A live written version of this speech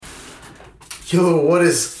Yo, what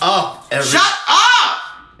is up, Shut up!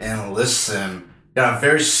 And listen, got a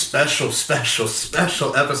very special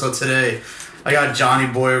episode today. I got Johnny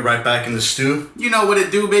Boy right back in the stew. You know what it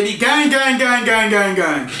do, baby. Gang.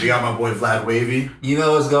 We got my boy Vlad Wavy. You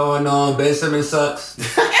know what's going on. Ben Simmons sucks.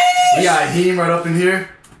 We got Heem right up in here.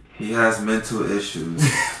 He has mental issues.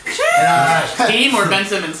 Team or Ben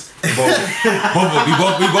Simmons? Both of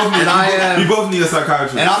them. We both need a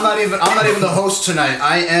psychiatrist. And I'm not even the host tonight.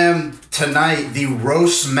 I am tonight the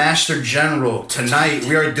roast master general. Tonight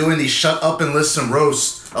we are doing the shut up and listen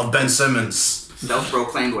roast of Ben Simmons.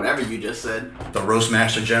 Self-proclaimed whatever you just said. The roast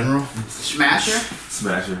master general. Smasher?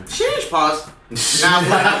 Sheesh, pause. Now,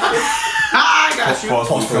 I got you.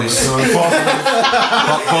 Pause police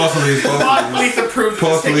approved.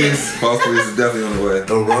 Pause police is definitely on the way.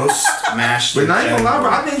 The roast master. But not even general. lie, bro.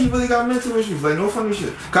 I think he really got mental issues. Like, no funny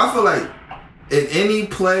shit. Cause I feel like in any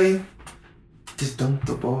play, just dunk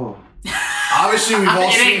the ball. Obviously, we've all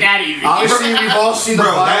It seen. ain't that easy. Obviously, we've all seen the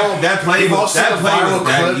Bro, viral. that play we've all was seen the viral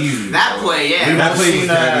that clip. easy. That play, yeah. We've That all play seen was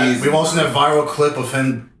that easy. We've all seen that viral clip of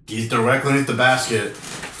him. He's directly underneath the basket.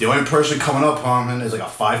 The only person coming up on him is like a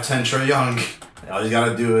 5'10" Trae Young. All he's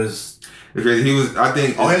gotta do is. He was. I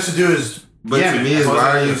think. All he has to do is. But yeah, to me, is man,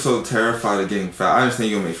 why are you so terrified of getting fouled? I understand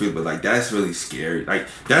you're gonna make free, but like that's really scary. Like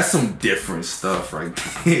that's some different stuff right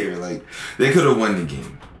there. Like they could have won the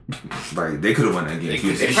game. Like they could have won that game.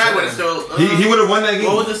 They probably would have still. He would have won that game.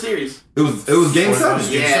 What was the series? It was game 7.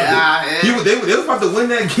 They was about to win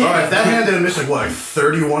that game. Bro, if that man didn't miss like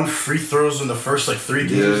 31 free throws in the first 3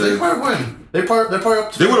 games, Yeah. they probably win. They're probably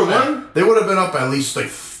up to. They would have won. They would have been up at least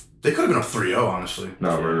they could have been up 3-0, honestly.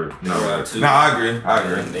 I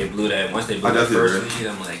agree. They blew that. Once they blew I that definitely first lead,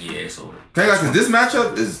 I'm like, yeah, it's over. Cause this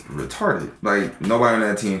matchup is retarded. Like nobody on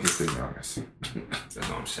that team can stay honest. That's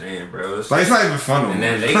what I'm saying, bro. It's Like it's not even fun. and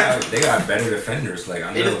then they got better defenders.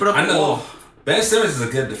 Like They just put up a wall. Ben Simmons is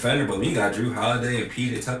a good defender, but when you got Drew Holiday and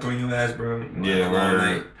Pete tucked on your ass, bro.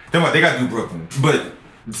 Right. Then what? They got to do Brooklyn, but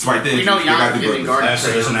despite that, We know they got to Giannis do getting Brooklyn.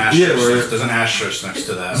 guarded. There's an asterisk. There's an asterisk next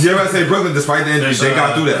to that. Yeah, I say Brooklyn. Despite the injuries, they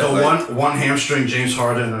got to do that. The Like, one hamstring James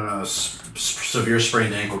Harden and a severe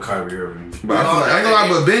sprained ankle Kyrie Irving. but I feel like, I ain't gonna lie,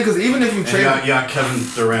 but Ben, because even if you And trade, you got Kevin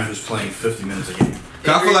Durant who's playing 50 minutes a game.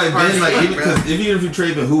 I feel like Ben, like even Bro. because even if you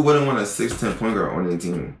trade Ben, who wouldn't want a 6'10" point guard on their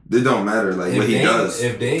team? It don't matter like what he does.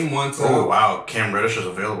 If Dame wants Oh wow, Cam Reddish is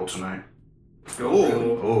available tonight.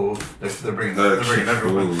 Oh, they're bringing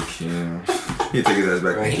everyone. Yeah. He take his ass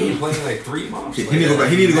back. bro, he ain't playing like 3 months. He need to go back.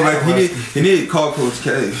 He need to go back. He need to call Coach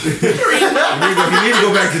K. he need to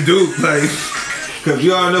go back to Duke, like, because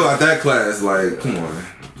you all know at that class, like, come on,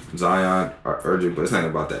 Zion, Urgent, but it's not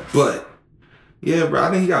about that. But yeah, bro, I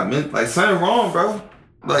think he got something wrong, bro.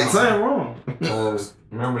 Like something wrong. Because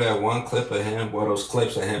remember that one clip of him, those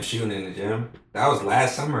clips of him shooting in the gym? That was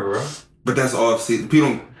last summer, bro. But that's all season. People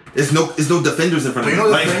don't. It's no defenders in front But of you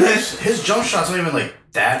him. know the Like, thing is, his jump shot's not even like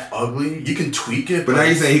that ugly. You can tweak it. but now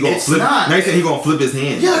you saying he gonna it's flip. Not. Now you saying he gonna flip his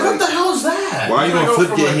hand. Yeah, like, what the hell is that? Why you gonna go flip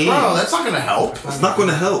from your like, hand? Bro, that's not gonna help. It's not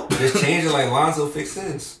gonna help. Just change it like Lonzo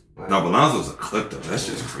fixes. No, but Lonzo's a clip though. That's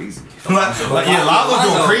just crazy. Lonzo's Lonzo's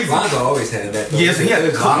going crazy. Lonzo always had that. Though. Yes, he had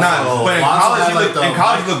the Lonzo- but in Lonzo college, had, like, in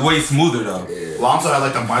college he looked way smoother though. Lonzo had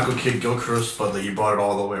like the Michael Kidd Gilchrist, but like, you brought it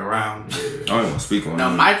all the way around. I don't even want to speak on No,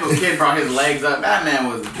 him. Michael Kidd brought his legs up. That man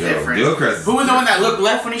was different. Gilchrist. Who was the one that looked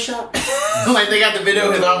left when he shot? Like they got the video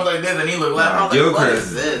of his arm was like this and he looked left. I was like, what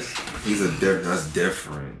is this? That's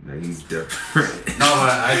different. Like, he's different. No, but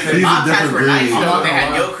I think He's a Bobcats different were nice breed. though. They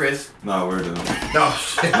had Gilchrist. Nah, we're done. no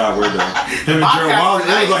shit. Nah, we're done. Him and Bobcats Gerald Wallace. were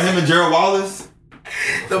It was like nice. him and Gerald Wallace.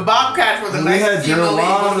 The Bobcats were the They nicest had team in the Gerald league. What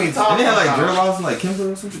are we Wallace. And talking they had like about? Gerald Wallace and like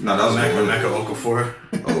Kimber or something. No, that was Emeka Okafor,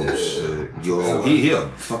 Oh shit. Yo, he a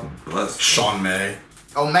fucking bust. Sean May.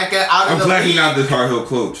 Omeka out of I'm the glad league. he's not the Tar Heel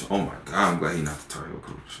coach. Oh my god, I'm glad he's not the Tar Heel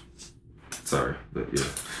coach. Sorry, but yeah,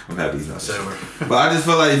 I'm happy he's not. But I just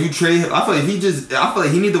feel like if you trade him, I feel like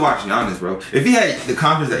he need to watch Giannis, bro. If he had the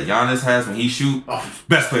confidence that Giannis has when he shoot,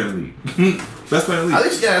 best player in the league. Best player in the league. At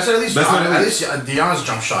least, yeah, I said at least Best Deion's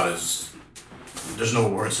jump shot is. There's no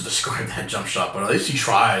words to describe that jump shot, but at least he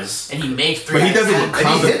tries. And he makes 3. But he does it with And he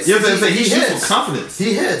confidence. hits. You know what I'm saying? He He shoots hits. with confidence.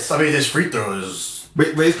 He hits. I mean, his free throw is. But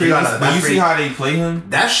it's crazy. When you see how they play him,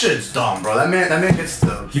 That shit's dumb, bro. That man gets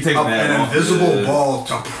He takes mad an long. invisible Yeah. ball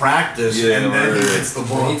to practice, Yeah, and then he right. hits the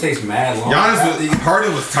Bro, ball. he takes mad long.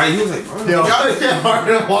 Harden was tight. He was like, bro. Yo,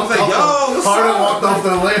 Harden walked like, off. yo, what's Harden up? walked off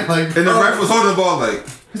the lane like. And the ref was holding the ball like,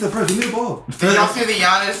 he's like, bro, give me the ball. Did y'all see the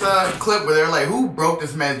Giannis clip where they were like, who broke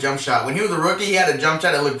this man's jump shot? When he was a rookie, he had a jump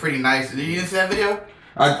shot that looked pretty nice. Did you see that video?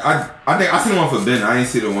 I think I seen one for Ben. I ain't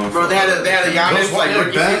see the one. Bro, for they had a Giannis like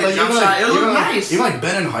rookie Ben, jump shot. It looked nice. Even like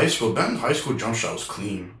Ben in high school. Ben in high school jump shot was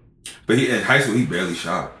clean. But in high school, he barely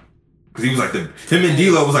shot. Because he was like him and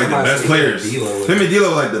D'Lo was like the best players. Him and D'Lo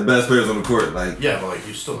was like the best players on the court. Like Yeah, but like,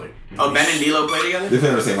 you still like. Oh, Ben and D'Lo play together? they play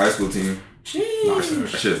on the same high school team.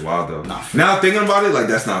 Jeez. That shit is wild though. Not fair. Now thinking about it, like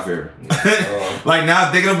that's not fair. Like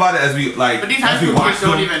now thinking about it as we like. But these high school kids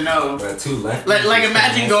don't even know. But two left. Like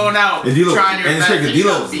imagine going out And D'Lo, trying your and it's best. crazy. and you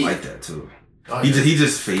D'Lo don't was beat. like that too. Oh, He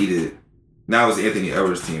just faded. Now it's Anthony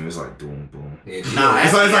Edwards' team. It's like boom, boom. Yeah, Nah,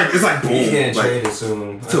 It's like boom. he's getting Like traded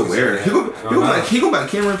soon. to where? He go back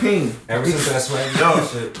Cameron Payne. Ever since that sweat, Yo.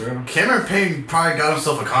 shit, bro. Cameron Payne probably got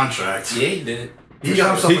himself a contract. Yeah, he did. He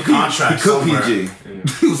got himself a contract. He cooked somewhere.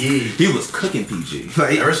 PG. He was cooking PG.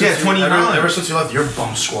 Like Ever he had since, 29. ever since you left your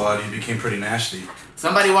bum squad, you became pretty nasty.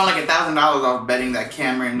 Somebody won like $1,000 off betting that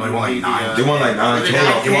Cameron. No, he won like would be $9. They won like 9K.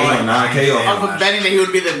 They They won like 9K off off. of betting that he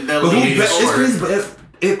would be the But who leading bet? It's scorer. crazy, but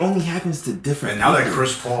it only happens to different. And now that people.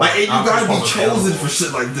 Chris Paul, Like, you now gotta Chris be Paul's chosen available. for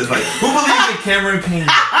shit like this. Like, who believes in Cameron Payne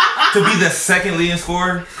to be the second leading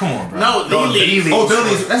scorer? Come on, bro. No, the No, lead. the Oh,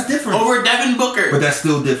 Billy, that's different. Over Devin Booker. But that's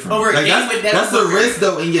still different. Over a like, game with Devin that's the Booker. risk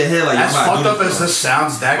though in your head. Like, As I'm not fucked doing up as this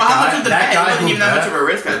sounds, that Well, how much guy, was the that bet? It guy wasn't who even that much bet, of a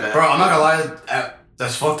risk, I bet. bro, I'm not gonna lie.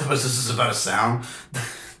 As fucked up as this is about to sound,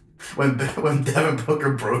 when Devin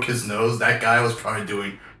Booker broke his nose, that guy was probably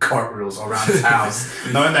doing cartwheels around his house.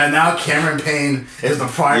 Knowing that now Cameron Payne is the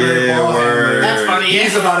primary Yeah, ball word. handler. That's funny.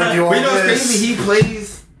 He's about to do all But you know what's this. crazy?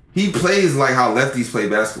 He plays like how lefties play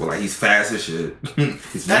basketball. Like he's fast as shit.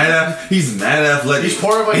 He's mad athletic. He's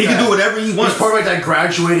part of like he that, can do whatever he wants. He's part of like that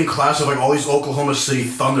graduating class of like all these Oklahoma City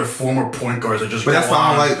Thunder former point guards that just. But go that's why I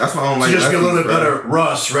on don't like. That's why I don't like. to just get a little lefties, bit bro. better.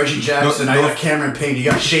 Russ, Reggie Jackson, now you have Cameron Payne, you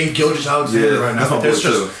got Shea Gilgeous-Alexander Yeah, right now. that's my There's boy,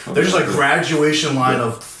 just too. there's just like Yeah. graduation line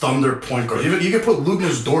of Thunder point guards. Even you could put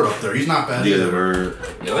Lukas Dort up there. He's not bad Yeah, either. word.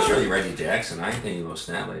 Yo, it's really Reggie Jackson. I ain't think he gonna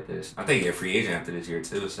snap like this. I think he's a free agent after this year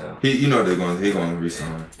too. So You know they're going. They're going to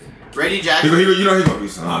resign. Reggie You Jackson. know he's going to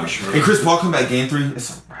resign. I'm sure. And Chris Paul come back game 3. It's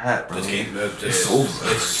a wrap, bro. This game, It's over.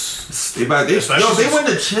 It's, They about they, Especially yo, they since- win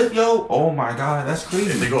the chip, yo. Oh my god, that's crazy.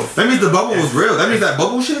 If they go- that means the bubble was real. That means that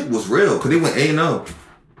bubble shit was real because they went A&O.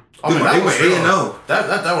 I mean, They that was went real. A&O.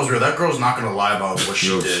 That was real. That girl's not gonna lie about what she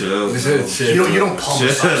Yo, did. chill. You don't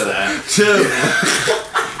publicize that. Chill.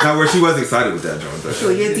 Now where she was excited with that joint. Though. She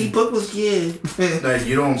like, yeah, D-Book was good. Like,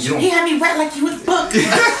 you don't. He had me wet like he was booked.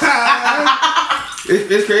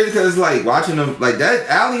 It's crazy because like watching them like that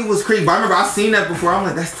alley was crazy. But I remember I seen that before. I'm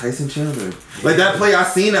like, that's Tyson Chandler. Like that play, I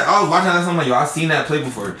seen that. I was watching that. I'm like, yo, I seen that play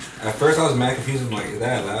before. at first I was mad confused. I'm like, is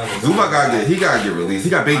that allowed? Zuma gotta get released. He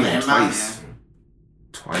got big man Man, twice.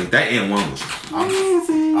 That and one was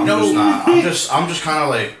I'm No. just not. I'm just kind of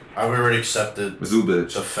like I've already accepted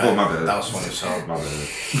Zubich. the fact. Oh my bad. That was funny as hell. My bad.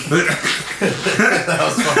 That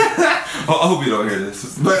was funny. I hope you don't hear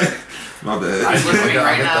this, but my bad. I listening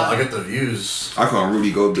right now. I get the views. I call him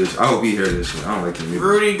Rudy Go bitch. I hope he hear this shit. I don't like him either.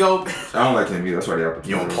 Rudy go I don't like him either. That's why they have to.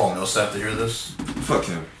 You want Paul Millsap to hear this? Fuck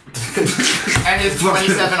him. and his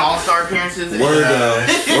 27 All-Star appearances. Word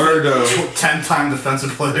up. Word up. 10-time defensive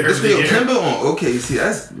player This of the nigga year. Kemba on OKC.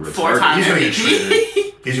 That's retarded. 4-time He's gonna get MVP.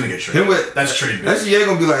 traded. He's gonna get traded. Him with- That's traded. That SGA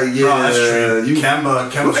gonna be like, yeah, Bro, that's traded. you.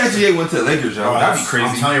 Kemba's What if SGA went to the Lakers, y'all? Bro, That'd be I'm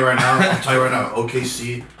crazy. telling you right now.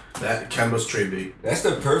 OKC. That Kemba's trade big. That's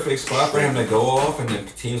the perfect spot for him to go off, and then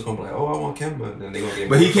teams gonna be like, "Oh, I want Kemba," and then they gonna get.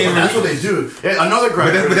 But he more. can't That's what they do. Yeah, another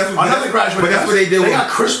graduate. But that's what they did They with- got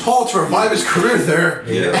Chris Paul to revive his career there.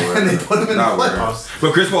 Yeah, and they put him in the Nah, word. playoffs.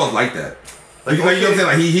 But Chris Paul's like that. Like, you know what I'm saying?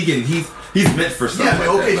 Like he's meant for stuff Yeah, like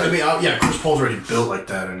but okay. that. I Like, mean, Chris Paul's already built like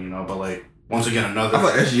that, and but like once again, I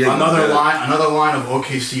thought SGA another was line of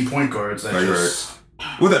OKC point guards that Right, just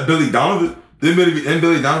was that Billy Donovan? Didn't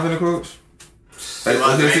Billy Donovan the coach? At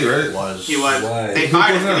was, OKC, right? was He was. Why? They Who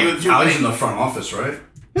fired was him because he that? was too Ali's in big. the front office, right?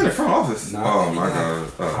 Yeah, the front office. No, Oh he my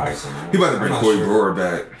not. god. Hire someone. He about to bring I'm not Corey sure. Brewer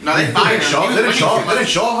back. No, they fired him. He was winning too much. Didn't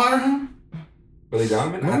Shaw hire him? Billy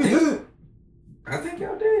Donovan. No, I he think. didn't. I think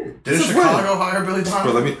y'all did. Didn't Since Chicago hire Billy Bro,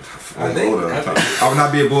 Donovan? let me. I think- Hold up. I would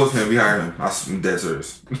not be a Bulls fan. We hired him. I'm dead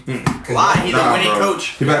serious. Why? He's a Nah, winning bro. coach.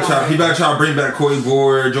 He better try to bring back Corey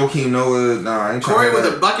Brewer, Joakim Noah. Nah, I ain't trying Corey to with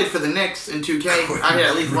have a bucket for the Knicks in 2K. I hit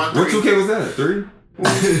at least one What three. 2K was that? 3?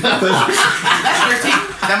 That's 13.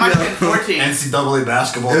 That might have been 14. NCAA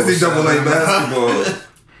basketball. NCAA basketball.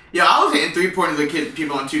 Yo, I was hitting 3-pointers with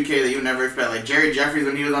people on 2K that you would never expect. Like Jerry Jeffries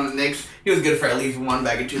when he was on the Knicks, he was good for at least one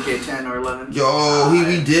back in 2K10 or 11. Yo,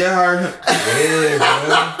 we did hire him.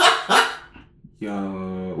 Yeah,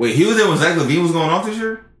 Yo, wait, he was there when Zach LaVine was going off this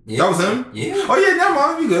year? Yeah. That was him? Yeah. Oh yeah, never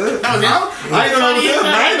mind, we good. That was him? I didn't know that was him.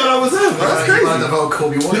 I didn't know that was him. That's He crazy. lied about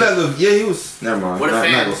Kobe He White. let yeah, he was. Never mind. What a I'm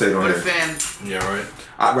not fan. gonna say it on What a here. fan. Yeah, right.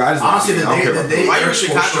 I just Honestly, I don't care the about day Why you a Eric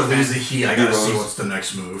Chicago Spoelstra fan? leaves the Heat, I gotta Yeah, see bro. what's the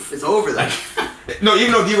next move. It's over then. No,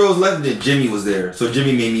 even though D Rose left, then Jimmy was there. So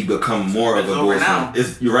Jimmy made me become more of a Bulls fan.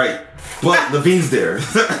 You're right. But Levine's there.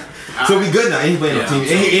 So we good now. He playing on team.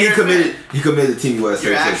 And he committed to Team USA.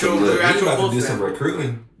 You're actual He about to Bulls do fan. some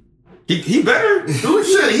recruiting. He better. Dude,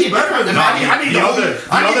 shit, he better. I need the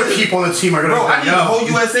other people on the team are gonna. Bro, I need the whole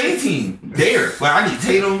USA team there. Like I need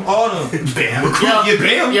Tatum, all of them. Bam.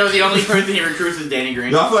 Bam. Yo, the only person he recruits is Danny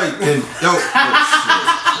Green. Yo, I feel like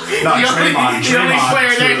Draymond. The only player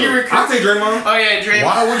that he recruits. I'll take Draymond. Oh yeah, Draymond.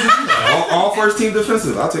 Why would you do that? All first team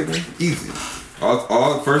defensive. I'll take them. Easy.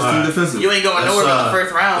 All first team defensive. You ain't going nowhere but the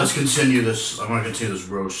first round. Let's continue this. I want to continue this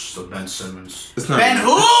roast of Ben Simmons. It's not Ben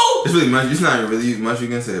really, who? It's really much. It's not really much you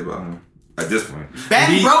can say about him at this point. Ben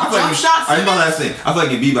Embiid, broke I feel jump shots. That's my last thing. I feel like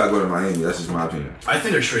Embiid about to go to Miami. That's just my opinion. I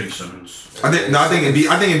think they're trading Simmons. I think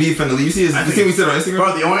Embiid finna leave. You see what he said on Instagram?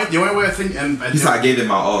 Bro, the only way I think he said I gave him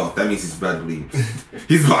my all. That means he's about to leave.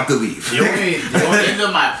 He's about to leave. The only Into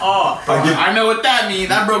my I know what that means.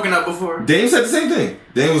 I've broken up before. Dame said the same thing.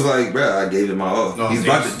 Dame was like, bro, I gave him my all. No, he's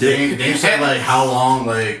about to dip. Dame said how long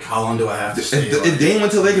do I have to stay? If Dame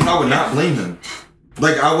went to Lakers, I would not blame him.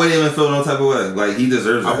 Like I wouldn't even feel no type of way. Like he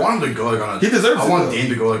deserves it. I want him to go on a. He deserves it. I want Dame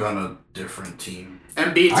to go on a different team.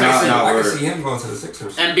 Embiid I texted. can see him going to the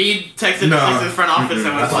Sixers. Embiid texted the Sixers front office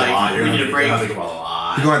and was That's a lot. like, You're "We need a break." You're gonna think about a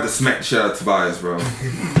lot. You're gonna have to smack the shit out of Tobias, bro. He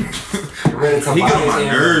He gets on my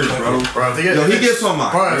nerves, bro. Bro, He gets on my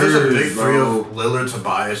Bro, if there's a big nerves, three bro. of Lillard,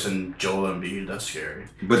 Tobias, and Joel Embiid, that's scary.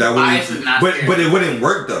 But that Tobias wouldn't. is not But scary. it wouldn't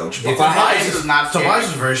work though. If I had Tobias is not scary. Tobias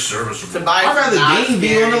is very serviceable. Tobias I'd rather is not Dame be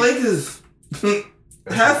scary. on the Lakers.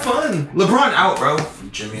 Have fun. LeBron out, bro.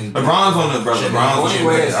 Jimmy and LeBron's on the bro. Jimmy,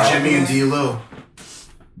 LeBron's Jimmy and D-Lo.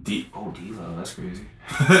 D-Lo, that's crazy.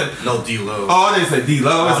 No, D-Lo. Oh, they said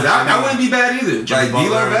D-Lo. That wouldn't be bad either. Like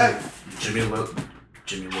D-Lo back. Jimmy Lillard.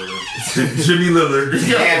 Jimmy Lillard.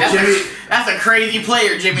 Yeah, that's a crazy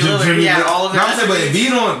player, Jimmy Lillard. He had all of it. No, I'm saying, but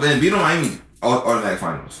Embiid on Miami automatic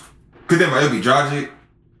finals. Cause then it'll be Dragic.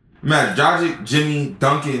 Imagine Dragic, Jimmy,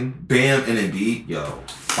 Duncan, Bam, and Embiid. Yo,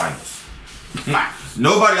 finals.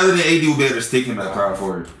 Nobody other than AD will be able to stick him at power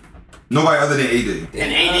forward. Nobody other than AD.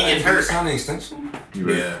 And AD gets hurt. Signed an extension?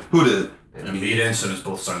 Yeah. Who did? Embiid and Simmons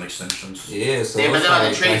both signed extensions. Yeah, so Yeah, but it's they're about to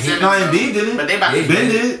like- trade like he- Simmons. No, Embiid didn't. But they about to Ben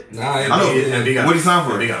did. Nah, I know. Embiid got What he signed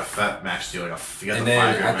for? Embiid got a fat max deal. He got and the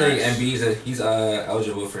then 5-year I think max. Embiid's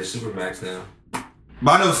eligible for Supermax now.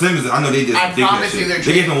 But I know Simmons. I know they did I ridiculous promise you shit. they're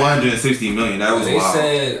They gave him trading 160 million. That was They wild.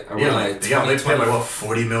 said around Yeah, like they got paid like what,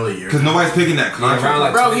 40 mil a year. Because nobody's picking that Yeah, contract. around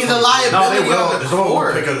like Bro, he's a liability. No, they will. on the There's no one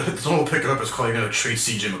court. will pick it up. It's called you're gonna trade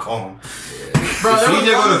CJ McCollum. Bro, If there was CJ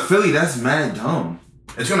go one- to Philly, that's mad dumb.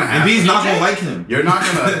 It's gonna happen. Embiid's not gonna like him. It's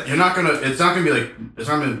not gonna be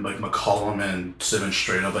like McCollum and Simmons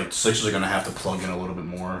straight up. Like the Sixers are gonna have to plug in a little bit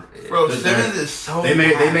more. Bro, They're- Simmons is so They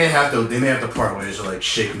may bad. have to part ways with like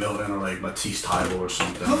Shake Milton or like Matisse Thybulle or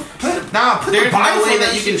something. Put There's the no bias way on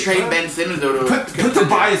that you can shit, trade bro. Ben Simmons though. Put the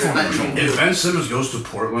bias on There's that. nothing. If Ben Simmons goes to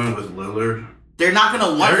Portland with Lillard, They're not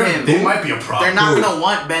gonna want him. they might be a problem. They're not Who? gonna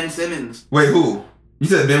want Ben Simmons. Wait, who? You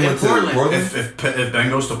said Ben In went to Portland. Portland? If Ben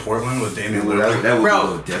goes to Portland with Damian That Lillard, would Bro, be a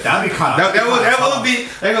little different. that'd be kind of That would be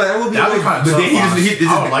That'd be kinda but then he tough,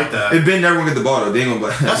 just I would like that. If Ben never gonna get the ball though, they ain't gonna be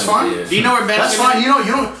like, That's fine. Do you know where Ben That's Simmons? fine.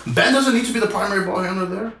 You know, Ben doesn't need to be the primary ball handler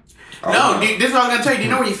there. No, dude, this is what I was gonna tell you. Do you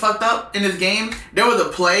know where he fucked up in this game? There was a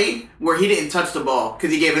play where he didn't touch the ball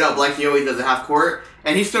because he gave it up like he always does at half court,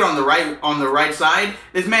 and he stood on the right side.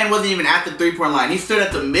 This man wasn't even at the 3-point line. He stood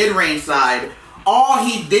at the mid-range side. All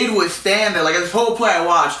he did was stand there. Like this whole play I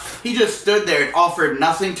watched, he just stood there and offered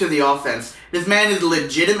nothing to the offense. This man is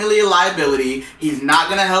legitimately a liability. He's not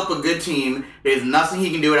gonna help a good team. There's nothing he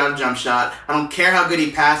can do without a jump shot. I don't care how good he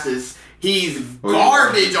passes. He's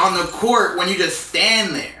garbage on the court when you just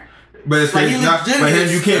stand there. But it's Like, crazy. he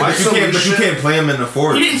legitimately- But you can't play him in the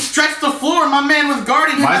fourth. He didn't stretch the floor. My man was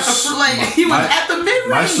guarding him at the he was at the mid range.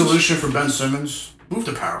 My solution for Ben Simmons: move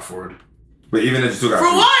to power forward. But even if you still got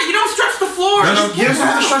For what? You don't stretch the floor. No, no, Just He doesn't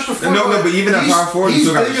have to stretch the floor. No, but even at power forward, you he's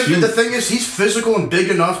still got to big, shoot. the thing is, he's physical and big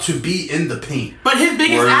enough to be in the paint. But his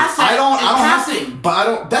biggest Word. asset I don't is have passing. to, but I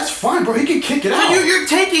don't. That's fine, bro. He can kick it So out. you're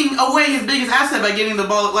taking away his biggest asset by getting the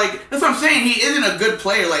ball. Like, that's what I'm saying. He isn't a good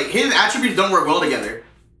player. Like, his attributes don't work well together.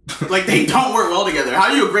 Like, they don't work well together. How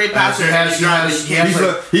are you a great passer? He's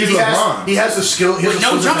LeBron. He has the skill. He has With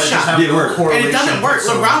the no skill jump that just shot. have Didn't no work. correlation And it doesn't work.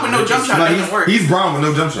 whatsoever. LeBron with no jump shot doesn't work. He's Brown with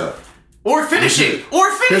no jump shot. Or finishing.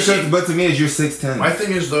 But to me, it's you're 6'10". My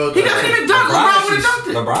thing is though, He doesn't even dunk. LeBron would have dunked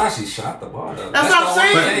it. LeBron actually shot the ball though. That's what I'm the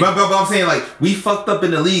only saying. thing. But I'm saying, like, we fucked up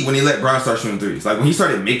in the league when he let Bron start shooting threes. Like, when he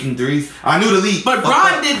started making threes, I knew the league. But fucked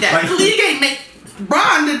Bron up. did that. Like, The league ain't make.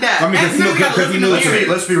 Bron did that. I mean, And because he knew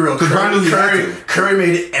Let's be real. 'Cause Bron knew he had to. Curry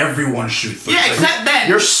made everyone shoot threes. Yeah, except Ben.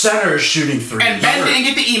 Your center is shooting threes. And Ben didn't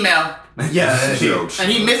get the email. Yeah.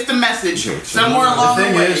 And he missed the message Yo, somewhere along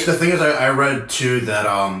the way. The thing is, I read too that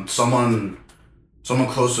someone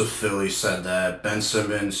close to Philly said that Ben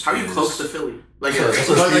Simmons. How are you close to Philly? Like, That's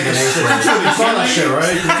the what Stephen A. said. You saw that shit,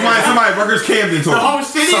 right? Somebody Rutgers Camden told me. whole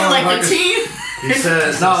city, Someone like the team. He said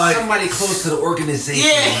it's not like. Somebody close to the organization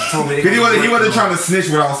Yeah. told me. Because he wasn't trying to snitch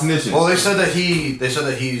without snitching. Well, they said that he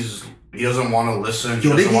doesn't want to listen. He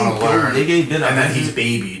Yo, they doesn't want to gave- learn. they gave Ben a and that hundred. he's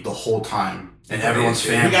babied the whole time, and everyone's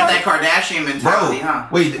You fan. got that Kardashian mentality, huh?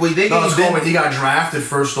 Wait, they No, gave it's cool. Ben. When he got drafted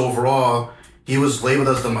first overall, he was labeled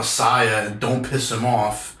as the Messiah, and don't piss him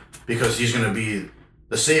off because he's gonna be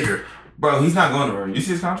the savior. Bro, he's not going to earn. You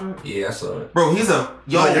see his contract? Yeah, I saw it. Bro, he's a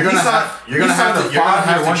No, you're gonna have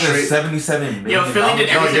to trade. 77 million. Yo, Philly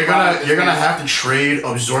did No, everything wrong. you're gonna have to trade,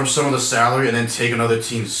 absorb some of the salary, and then take another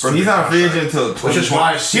team's. Bro, he's not a free agent until Which is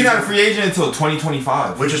why he's not a free agent until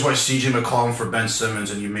 2025. Which is why CJ McCollum for Ben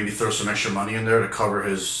Simmons, and you maybe throw some extra money in there to cover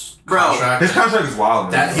his Bro, contract. His contract is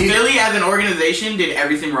wild, man. That he Philly as an organization did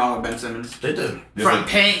everything wrong with Ben Simmons. they did.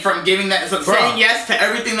 From giving that, saying yes to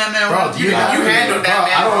everything that man Bro, wants. You you handled that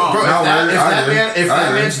man wrong. Bro, No, if I that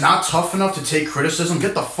agree. man's not tough enough to take criticism,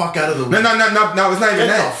 get the fuck out of the league. No, it's not even Get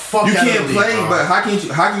that. the fuck You out of can't the play, league, bro. but how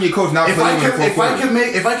can your coach not If play I in the can, fourth if I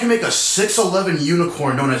quarter? can make a 6'11"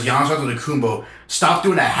 unicorn known as Giannis Antetokounmpo stop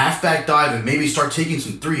doing a halfback dive and maybe start taking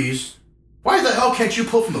some threes, why the hell can't you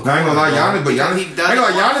pull from the I corner? ain't gonna lie, bro? Giannis, but Because he Giannis,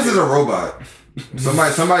 doesn't Giannis is a robot.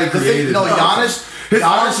 Somebody The created. thing, no, Giannis. His Giannis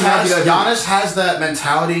arms should not be that Giannis has that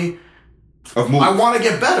mentality. of move. I want to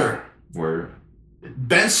get better. Word.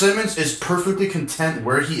 Ben Simmons is perfectly content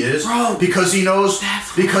where he is, Bro, because he knows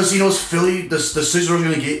Philly, the Sixers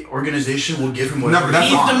organization will give him whatever. No, but that's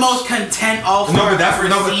he He's the wants. most content all-star No, but that's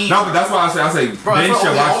I've ever seen. but that's why I say Bro, Ben that's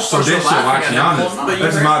should why all the watch. So All-Stars Ben are should watch laughing at him. Giannis. But you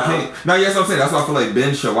That's heard my that. opinion. No, yes, I'm saying that's why I feel like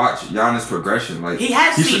Ben should watch Giannis' progression. Like He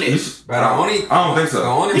has seen it. But I don't think so. The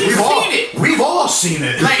only He's reason, seen it. We've all seen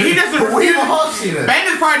it. Like, he doesn't We've refuse. all seen it. Ben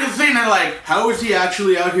is probably just sitting there like, how is he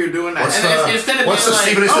actually out here doing that? What's And the instead of what's the being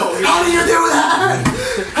Stephen A. like, Smith? How do you do that?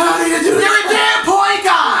 How do you do you're that? a damn point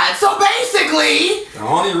guard. So basically, the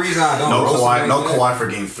only reason I don't No roast him Kawhi, like no that- Kawhi for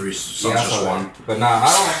game 3. Suns Yeah, I just saw won. that. But nah,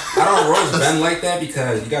 I don't roast Ben like that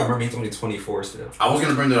because you gotta remember he's only 24 still. I was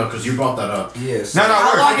gonna bring that up because you brought that up. Yes. No,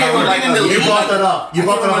 How long word. have you been in the You league? brought that up. You I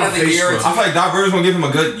brought give that him up on another year or Facebook. I feel like Doc Rivers gonna give him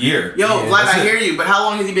a good year. yo, Yeah, Vlad, that's I it. hear you, but how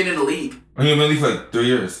long has he been in the league? He been in the league for like 3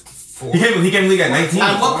 years. 4, He came in the league at 19.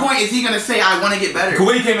 At what point is he gonna say, I want to get better?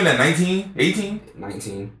 Kuwait came in at 19, 18.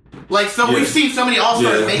 19. Like, so Yeah. we've seen so many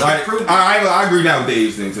all-stars make improvements. I agree now with the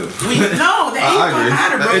age thing too. No, the age I don't agree.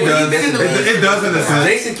 matter, bro. It When does. you've been in the league. It does in a sense.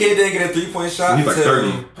 Jason Kidd didn't get a 3-point shot. He's like until- 30.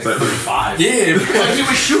 Like 35. Yeah. But he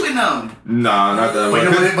was shooting them. Nah, not that Wait,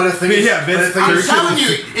 much. no, but the thing is, Yeah, but the Vince thing I'm is, telling you,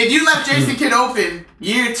 if you left Jason Kidd open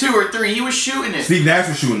year 2 or 3, he was shooting it. Steve Nash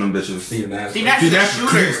was shooting them bitches. Steve Nash. Steve Nash was Steve a Nash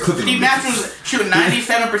was shooter. cooking Steve them Nash bitches. was shooting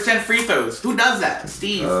 97% free throws. Who does that?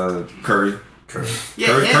 Steve. Curry. Yeah,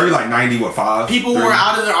 Curry, him. Curry like 90, what, 5? People were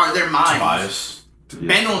out of their minds. Tobias.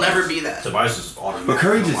 Ben will never be that. Tobias is automatic. But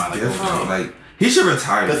Curry just Like, different. Like, he should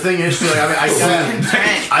retire. The thing is, like,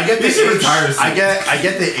 I get the He should age. retire soon. I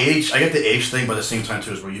get the age thing, but at the same time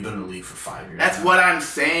too is where you've been in the league for 5 years. That's what I'm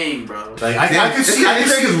saying, bro. Like I could see. I could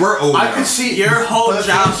see. we're old. I now. could see Your whole but the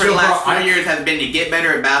job thing for the is, last bro, 4 years has been to get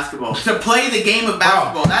better at basketball. To play the game of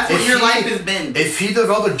basketball. That's what if your he- life has been. If he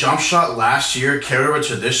developed a jump shot last year, carried over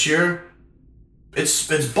to this year, it's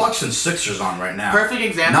Bucks and Sixers on right now. Perfect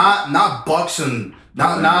example. Not Bucks and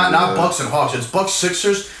not Bucks and Hawks. It's Bucks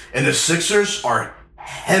Sixers, and the Sixers are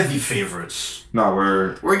heavy favorites. No,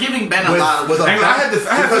 we're giving Ben a lot of... with a Hang on, I had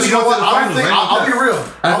because to you know go what? to the I don't finals, think man. I'll be real.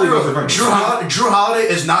 I I'll be have to go to the real. finals. Drew Holiday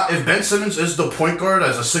is not. If Ben Simmons is the point guard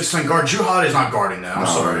as a 6'10" guard, Drew Holiday is not guarding that. I'm No,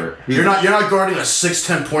 sorry. he's- You're not guarding a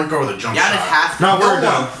 6'10" point guard with a jump Giannis shot. has to. Not No word one,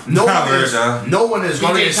 though. no Not one word is. though. No one is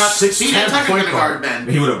guarding a PJ 6'10" Tucker's point gonna guard guard. Ben.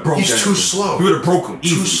 He would have broke. He's that too nigga. slow. He would have broke him. Too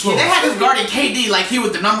Easy. slow. They had us guarding KD like he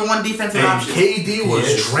was the number 1 defensive And option. KD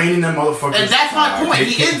was draining them motherfuckers. And that's my point.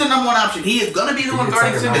 He KD is the number 1 option. He is gonna be the one can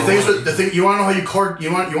guarding take him Simmons. The thing is, the thing you want to know how you guard.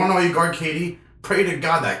 You want to know how you guard KD. Pray to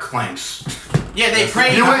God that clanks. Yeah, they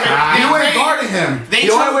prayed. You ain't prayed- guarding him. They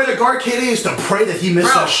The only chose- way to guard KD is to pray that he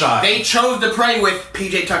missed Bro, that shot. they chose to play with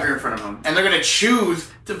PJ Tucker in front of him, and they're gonna choose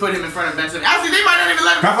to put him in front of Ben Simmons. Actually, they might not even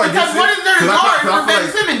let him. I feel like Because this what is- is there to 'cause I guard feel for Ben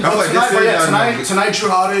like- Simmons? I feel like tonight, this but yeah, is- tonight, Drew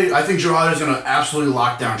Holiday. I think Drew Holiday is gonna absolutely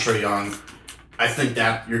lock down Trae Young. I think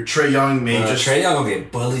that your Trae Young may just. Trey Young gonna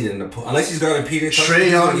get bullied in the post unless he's guarding Peter. Trae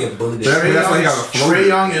he's Young- gonna get bullied. That's why he got a floater. Trae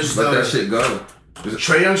Young is Let the. that shit go.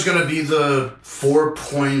 Trae Young's gonna be the 4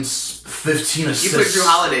 points, 15 You assists. put Drew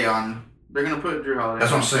Holiday on. They're gonna put Drew Holiday.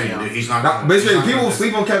 That's what I'm saying, dude. He's not. Nah, basically, people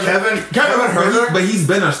sleep on Kevin. Kevin Huerter, but he's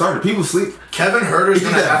been a starter. People sleep. Kevin Huerter's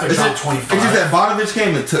gonna have to It's drop just 25. It's just that Bogdanovich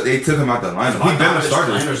came and they took him out the lineup. He been a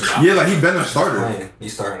starter. Yeah, like he been a starter.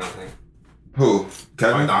 He's starting, I think. Who?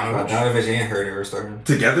 Kevin? Bogdanovich and Huerter are starting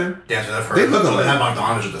Together? Yeah, so they've heard. They look alike. They have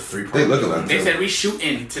Bogdanovich at the 3-point. They look alike. They said we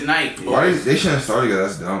shooting tonight. Why they shouldn't start together?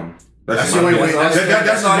 That's dumb. That's the only way. That's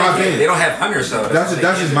just my They opinion. don't have Hunter, so That's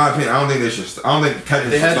just my opinion. I don't think they should. I don't think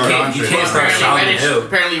Kevin should start. You can't start Solomon Hill.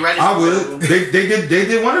 Apparently Reddish. I would. They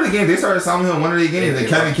did one of the games. They started Solomon Hill one of the games, and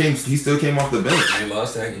Kevin came. He still came off the bench. They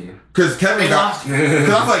lost that game. Because Kevin They got. lost. Because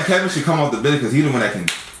I feel like Kevin should come off the bench because he's the one that can.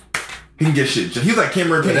 He can get shit. He's like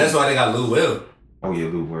Cameron But Payne. that's why they got Lou Will. Oh yeah,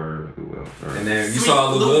 Lou Will. And then you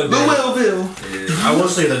saw Lou Will. Lou Will. Yeah. I will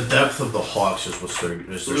say the depth of the Hawks is what's their Lou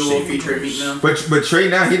will saving feature grace. meet them. But Trey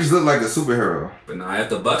now he just looked like a superhero. But nah, if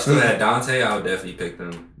the Bucks still had Dante, I would definitely pick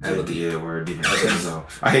them. Yeah, where DiVincenzo.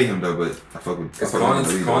 I hate him though, but I fuck with. Because him.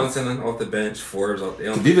 Connaughton off the bench, Forbes off the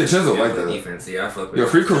DiVincenzo like that. defense. Yeah, I fuck with Yo,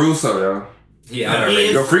 free Caruso, yo. He out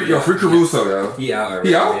already. Yo, free Caruso, yo. He out already.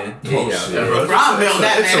 He out? Man. Oh, He out. shit. Yeah. LeBron bailed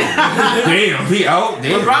that man. Damn, he out.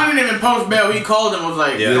 Damn. LeBron didn't even post bail. He called him. Was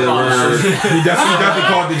like, Yeah, come on. He definitely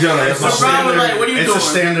called the judge. It's a LeBron was standard, like, what are you it's doing? a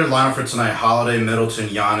standard lineup for tonight. Holiday, Middleton,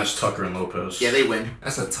 Giannis, Tucker, and Lopez. Yeah, they win.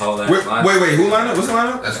 That's a tall ass Wait, line. wait, who lineup? What's the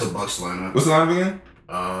lineup? That's the Bucks lineup. What's the lineup again?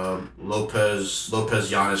 Lopez,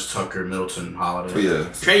 Giannis, Tucker, Middleton, Holiday. Oh,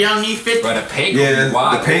 yeah. Trey Young, he 50. But the paint Yeah, gonna be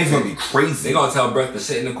wild. the paint's gonna be They crazy. gonna tell Brook to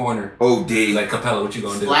sit in the corner. Oh, D. Like Capella, what you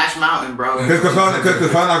gonna do? Splash Mountain, bro. Because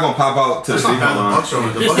Capella not gonna pop out to the That's not free bad. throw The line. Bucks are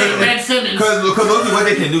only the Just Bucks. say Ben Simmons. Because look what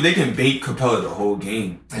they can do. They can bait Capella the whole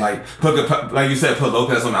game. Like like you said, put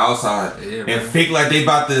Lopez on the outside Yeah, and man. fake like they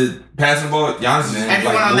about to pass the ball. Giannis is Man.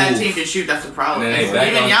 Everyone like on that move. team can shoot. That's the problem. And then Even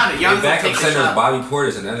they Giannis. Giannis will back take up a center is shot. Bobby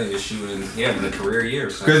Portis, and that nigga shooting. He having a career year.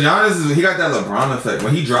 So. Because Giannis, he got that LeBron effect.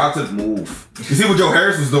 When he dropped it, move. You see what Joe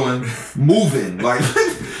Harris was doing? Moving. Like,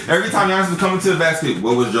 every time Giannis was coming to the basket,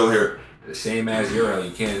 what was Joe Harris? The same as Euro,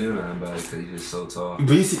 you can't do nothing about it because he's just so tall.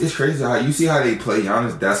 But you see, it's crazy how you see how they play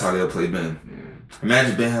Giannis, that's how they'll play Ben.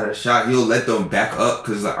 Imagine Ben had a shot, he'll let them back up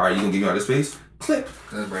because, like, all right, you gonna give me all this space? Clip.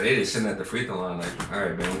 Cause bro, they just sitting at the free throw line like, all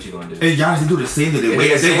right, man, what you gonna do? And Giannis, they do the same thing. They Yeah,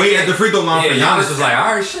 wait at the free throw line Yeah, for Giannis Giannis. was like,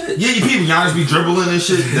 all right, shit. Yeah, you people, Giannis be dribbling and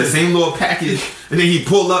shit, the same little package, and then he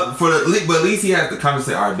pull up for the, but at least he has to kind of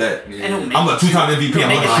say, all right, bet. Yeah. And he'll make I'm a 2-time MVP. I'm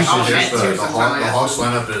Make it gonna like shoot all some that shit. too. The sometimes. Hawks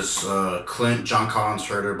lineup is Clint, John Collins,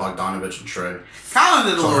 Herter, Bogdanovich, and Trey. Collins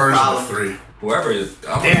is a So little Herter's the problem. three. Whoever is.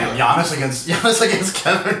 Damn, Giannis against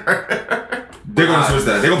Kevin Herter. They're gonna switch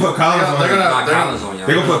that. They're gonna put Collins on. They're gonna- Not Collins on y'all.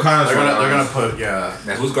 They're gonna put Collins They're on. gonna put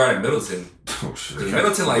Now, who's guarding Middleton? Oh shit.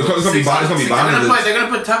 Middleton like It's gonna be Bond. It's gonna be Bond. They're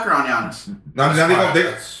gonna put Tucker on Giannis. Now they're on the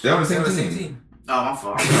They're same on the same team. team. Oh, my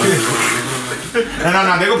fault. No.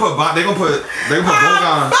 They gonna put Bogan. They gonna put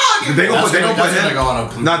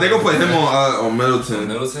him. Nah, they gonna put him on Middleton.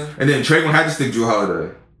 Middleton? And then Trey gonna have to stick Drew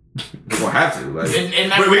Holiday. They're gonna have to. Like, And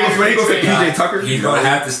wait, he gonna say PJ Tucker? He's gonna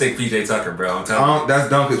have to stick PJ Tucker, bro. I'm telling you. That's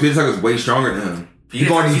dumb because PJ Tucker's way stronger than him. He's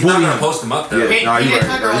going to not bully gonna him. post him up though. Yeah. Nah, you PJ right,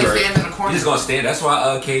 Tucker you only right. stands in the corner. He's just gonna stand. That's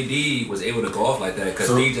why KD was able to go off like that because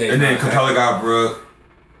PJ. And then Capella got Brook.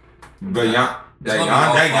 But It's that gonna be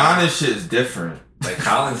all Giannis shit is different. Like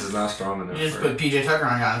Collins is not strong enough. You just bro. put PJ Tucker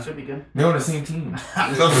on Giannis. It'd be good. They're on the same team.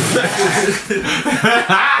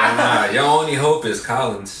 Nah, your only hope is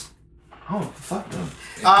Collins. Oh, fuck them.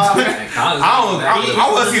 And Collins. I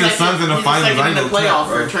want to see the Suns in the He's finals. second I in ain't the no playoffs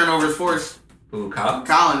bro. for turnovers forced. Who, Collins?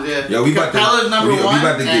 Collins, yeah. Yo, we about to- Capella's number we one,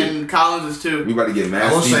 about to get- and Collins is two. We about to get I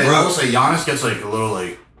mad. will Steve say Brooks. Giannis gets like a little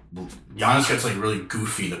like Giannis gets like really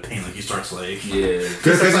goofy in the paint. Like he starts like Yeah.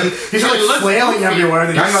 Because he's like flailing everywhere.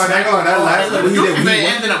 And I know, that last It what he did. but when it he-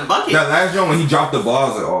 ends in a bucket. That last joint when he dropped the ball, I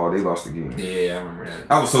was like, oh, they lost the game. Yeah, I remember that.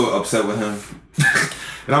 I was so upset with him.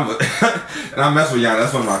 and I mess with y'all.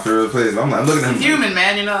 That's one of my favorite players. I'm like, looking at him. He's human,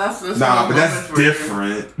 man. You know, that's Nah, one but of that's those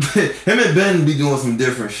moments different. Him and Ben be doing some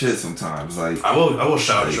different shit sometimes. Like, I will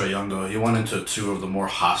shout out Trae Young though. He went into two of the more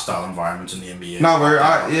hostile environments in the NBA. nah,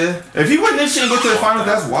 yeah. If he win this shit and go to the finals,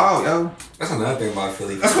 that's wild, yo. That's another thing about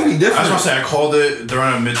Philly. That's gonna be I different. just want to say I called it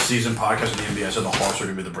during a mid-season podcast in the NBA. I said the Hawks are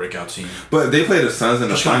gonna be the breakout team. But if they play the Suns in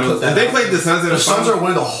the Just gonna finals. put that If they out played the Suns in The the Suns finals, are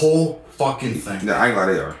winning the whole fucking thing. nah, I ain't gonna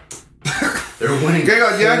lie, they are. They're They're winning. They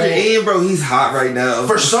got DeAndre Ayton, bro. He's hot right now.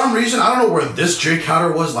 For some reason, I don't know where this Jay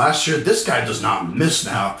Crowder was last year. This guy does not miss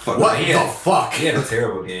now. Fuck What him. the fuck? He had a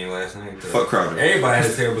terrible game last night. Though. Fuck Crowder. Everybody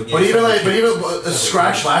had a terrible game. But even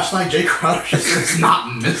scratch last night, Jay Crowder is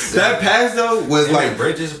not missing. That pass though was like,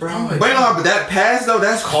 Bridges, bro. Oh, but you know, but that pass though,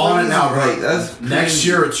 that's Calling crazy. it now, bro. Like, that's Next crazy.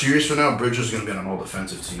 year or 2 years from now, Bridges is gonna be on an all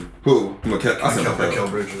defensive team. Who? Mikal. I said Mikal Mikal.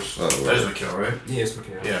 Bridges. Oh, That is Mikal, right? Yeah, it's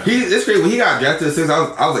okay. Yeah. It's crazy. When he got drafted to 6, I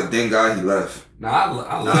was like, thank God he left. Nah,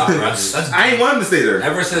 I love Bridges. That's I ain't want him to stay there.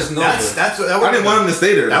 Ever since Nova. that I didn't want him to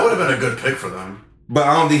stay there. That would have been a good pick for them. But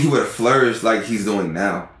I don't think he would have flourished like he's doing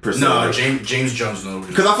now. Per se. No, James Jones knows.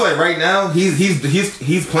 Because I feel like right now he's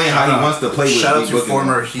playing how he wants to play with. Shout out D to Book.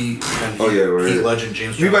 former Heat right. legend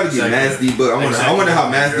James Jones. We about to get Nasty Book. I wonder how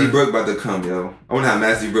Nasty Exactly. Brook about to come, yo. I wonder how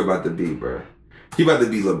Nasty Brook about to be, bro. He about to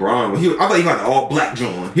be LeBron. I thought he got the all black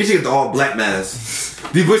John. He should get the all black mask.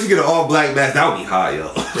 D Book should get an all black mask. That would be hot,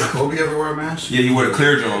 yo. Did Kobe ever wear a mask? Yeah, he wore the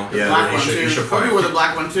clear John. Yeah, Black he one should too. probably. Kobe wore the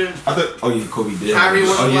black one too. I thought. Oh yeah, Kobe did. Kyrie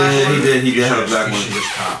wore the black one. He did have a black He one. should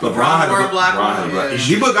just cop. LeBron had wore a black LeBron one, had a black. yeah.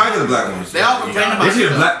 D Book got the black ones. They all complain about They should it.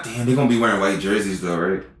 have black. Damn, they gonna be wearing white jerseys though,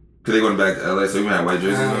 right? Cause they going back to LA, so we gonna have white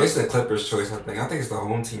jerseys. It's the Clippers' choice, I think. I think it's the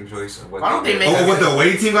home team choice. Of what Why don't they make Oh, what the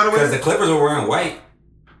away team got away? Because the Clippers are wearing white.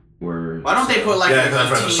 Word. Why don't they put like Yeah, a because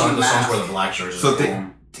that's right. The team Suns mask? wear the black jerseys. So at they-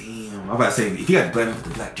 home. Damn, I'm about to say if you got to blend up with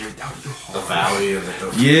the black jersey, that would be hard. The Valley and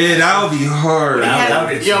the Yeah, that would be hard. Yeah.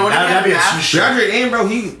 That'd be a Yo, what if you that'd be a had a t-shirt. DeAndre Ayton,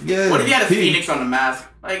 bro, What if you had a Phoenix on the mask?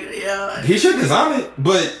 Like, yeah. He should design it,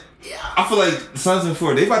 but Yeah. I feel like Suns and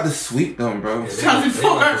 4, they about to sweep them, bro. Suns and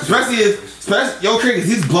 4. Especially Craig,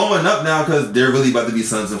 he's blowing up now because they're really about to be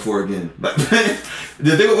Suns and 4 again. But what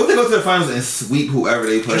if they go to the finals and sweep whoever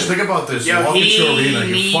they play? Just think about this. Yo, you walk into he an arena,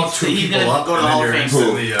 you needs fuck to- two he's people gonna up, go to and the then Hall you're of Fame.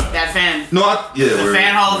 instantly. That fan. No, The word,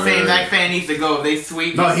 fan Hall of Fame. word. That fan needs to go. If they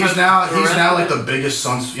sweep. No, he's now like the the biggest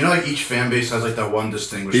Suns. You know, like each fan base has like that one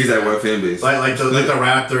distinguished. He's that fan. one fan base. Like the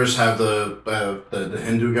Raptors have the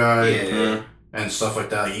Hindu guy. Yeah. And stuff like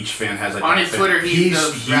that. Like each fan has like On that his fan. Twitter, he's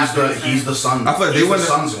the Raptors fan. he's the Sun. I feel like he's they win the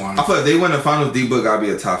the Suns one. I feel like they win the finals. D-Book gotta be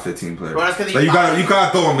a top 15 player. Bro, that's 'cause he Like you fired.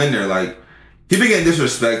 gotta throw him in there. Like he been getting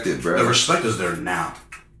disrespected, bro. The respect is there now.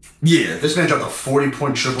 Yeah. This man dropped a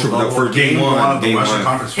 40-point triple Triple-double double for game game one one, of the game Western one.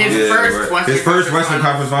 Conference His Finals. first right. Western His first Conference Western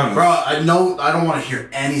Conference Finals. Bro, I don't want to hear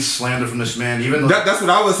any slander from this man. Even though That's what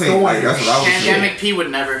I was saying. Don't Like, worry. that's what I was saying. Pandemic P would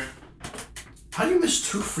never. how do you miss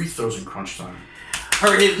 2 free throws in crunch time?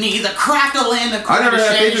 Hurt his knees, a crackle in the I never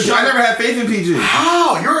had faith in PG.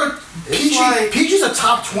 How? You're a PG. like- PG's a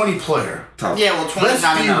top 20 player. Top. Yeah, well, 20 is Let's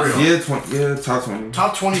not be enough. real. Top 20.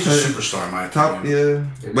 Top 20 is a superstar, in my Top,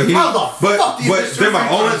 opinion. yeah. But he, How the fuck do you miss two then my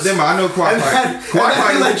free own, throws? then my, I know Kawhi. And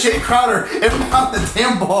then he let Jay Crowder inbound the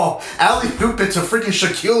damn ball, alley-oop it to freaking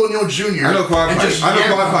Shaquille O'Neal Jr. I know Kawhi. and just I know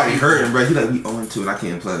yam Kawhi on probably people. hurting, bro. He like we 0-2 and I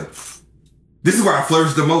can't play. This is where I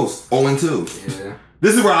flourish the most. 0-2. Yeah.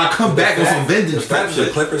 This is where I come back on some The vengeance type fact that the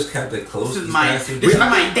shit. Clippers kept it close. This is these my- past two this is games.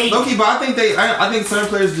 my date. Okay, but I think certain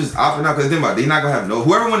players just opting out because they not gonna have no.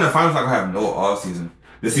 Whoever win the finals not gonna have no off season.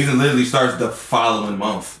 The season literally starts the following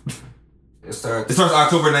month. It starts. It starts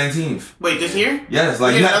October 19th. Wait, this year? Yes,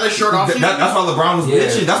 like We get you have- another short off season? That's why LeBron was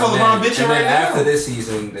bitching. That's why and LeBron then- bitching and right then after now. this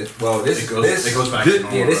season, it It goes back This- to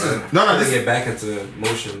normal. Yeah, this is right? No, to this- get back into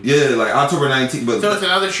motion. Yeah, like October 19th. But So it's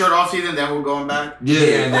another short off season, then we're going back? Yeah,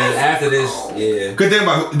 and then after this, yeah, Good thing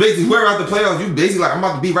about basically whoever out the playoffs, you basically like I'm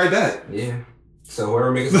about to be right back. yeah. So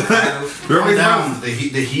whoever makes the finals, Whoever Calm makes the down. finals.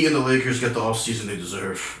 The Heat and the Lakers get the offseason they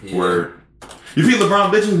deserve. yeah. Word. You feel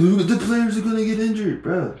LeBron bitching, the players are gonna get injured,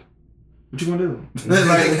 bro. What you gonna do?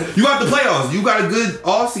 Like you got the playoffs, you got a good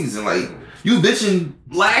off season. Like you bitching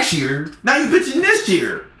last year, now you bitching this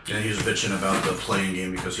year. And he was bitching about the playing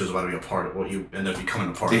game because he was about to be a part of he ended up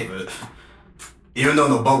becoming a part of it. Even though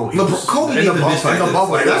in the bubble, he was, Kobe in didn't the even bubble, bitch like in the this.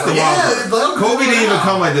 bubble, Like, he that's was the like, wild yeah, part. let him Kobe do didn't it even now.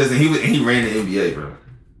 come like this, and he ran the NBA, bro.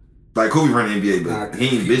 Like Kobe ran the NBA, Nah, but he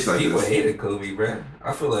ain't bitch like people this. hated Kobe, bro.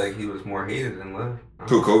 I feel like he was more hated than loved.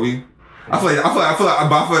 Who, Kobe? I feel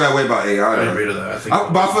that way about AI. I though. agree to that. I think.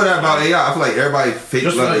 But I feel that about AI. I feel like everybody fake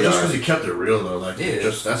just love because AI. he kept it real though, like Yeah.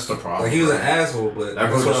 just that's the problem. Like he was an asshole, but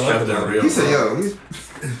Everyone that's what just I loved kept it about him. real. He said,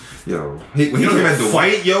 when he came at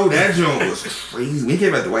Dwight, that joint was crazy. When he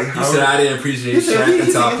came at Dwight He Howard, said I didn't appreciate He said- Shaq he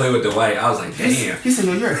until I said- played with Dwight. I was like, damn. he said,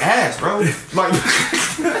 "No, you're an ass, bro."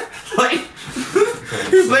 Like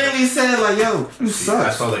he blatantly said, "Like, yo, you I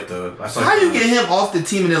suck." saw How you get him off the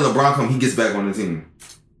team and then LeBron come? He gets back on the team.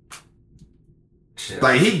 Shit.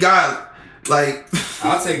 Like he got like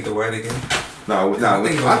I'll take the white again. no. I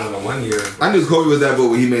think it was in the 1 year. I knew Kobe was that boy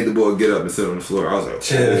when he made the boy get up and sit on the floor. I was like,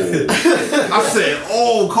 Chill. oh. I said,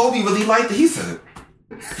 "Oh, Kobe really liked it." He said,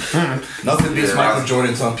 Nothing beats Yeah, Michael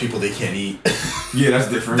Jordan telling people they can't eat. Yeah, that's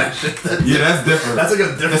different. That's different. That's like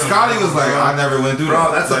a different. And Scotty was like, I never went through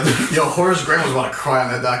Bro, that. that's like, yo, Horace Grant was about to cry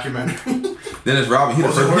on that documentary. Dennis Rodman, he the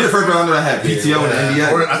Was it first Horace rounder that had PTO in the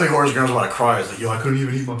NBA. I think Horace Grant was about to cry. He's like, yo, I couldn't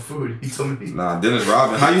even eat my food. He told me. Nah, Dennis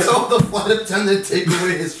Rodman. How He you? told the flight attendant take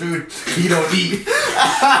away his food. He don't eat.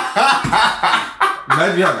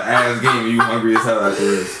 Imagine you have an ass game and you hungry as hell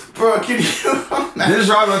afterwards. Bro, can you imagine? Dennis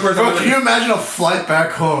Rodman, the person. Bro, can you imagine a flight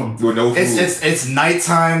back home with no food? It's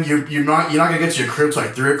nighttime. You're not gonna get to your crib till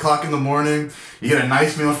like 3 o'clock in the morning. You get a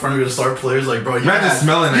nice meal in front of your star players. Like, bro, Imagine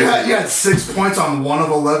smelling you that. had, you had 6 points on 1 of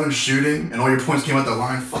 11 shooting, and all your points came out the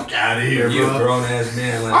line. Fuck out of here, You a bro. grown ass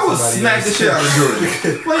man. Like I would somebody smack else. the shit out of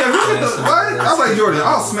Jordan. Like, what? I was like, Jordan,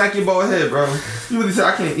 I'll smack your bald head, bro. You really said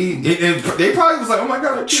I can't eat. And they probably was like, oh my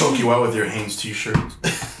god, I can't Choke eat. you out with your Hanes t-shirt.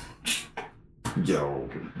 Yo.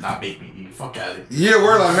 Not make me eat. Fuck out of here. Yeah,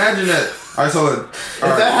 word. Like, imagine that. Alright, so If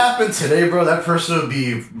that happened today, bro, that person would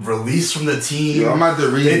be released from the team. Yo, I'm about to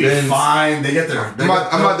read They'd be Ben's. fine. They get their. I'm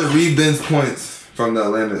about to read Ben's points from the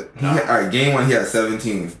Atlanta. Alright, game 1 he had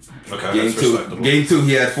 17. Okay. Game that's 2, respectable. game 2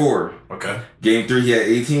 he had 4. Okay. Game 3 he had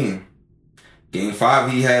 18. Game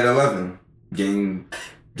 5 he had 11. Game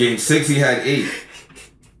 6 he had 8.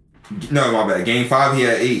 No, my bad. Game 5 he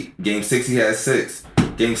had 8. Game 6 he had 6.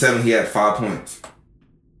 Game 7 he had 5 points.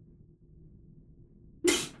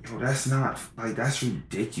 Yo, that's not like that's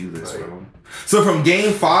ridiculous, bro. So from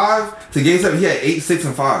game 5 to game 7 he had 8, 6,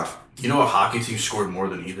 and 5. You know a hockey team scored more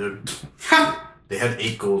than he did? They had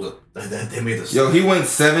 8 goals. They made this. Yo, he went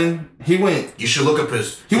 7. He went You should look up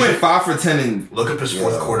his. 5 for 10 and Look up his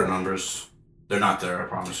fourth quarter numbers. They're not there. I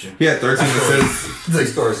promise you. he had 13 assists. He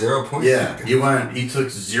scored 0 points. Yeah, he took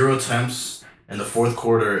 0 attempts in the fourth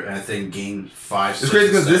quarter, and I think game 5. It's crazy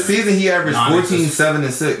because this season he averaged 14, Non-existent. 7,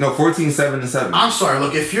 and 6. No, 14, 7, and 7. I'm sorry.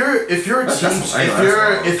 Look, if you're a That's- team's I know,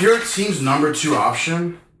 that's if you're a team's number 2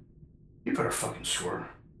 option, you better fucking score.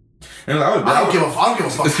 And I don't give a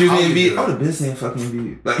fuck. Excuse how me, you Embiid. do I it. would have been saying fucking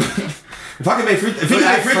Embiid. Like, if I could make free, if he Look, could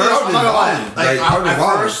make at free first, throws, I'm not gonna lie. I would have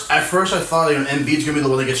balling. At first, I thought Embiid's gonna be the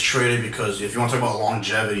one that gets traded because if you want to talk about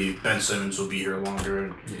longevity, Ben Simmons will be here longer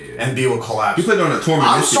and Embiid will collapse. He played on a tournament.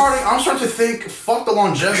 I'm starting to think, fuck the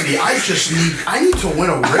longevity. I need to win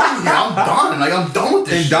a ring here. I'm done. Like, I'm done with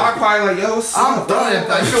this And shit. Doc probably like, yo, what's I'm up, done.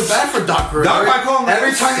 bro? I feel bad for Doc Rivers. Doc might call him,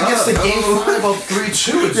 Every time he gets to what's up, game bro? 5 about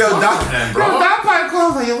 3-2, it's Yo, done Doc, for him, bro, bro. Doc probably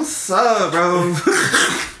called like, yo, what's up, bro?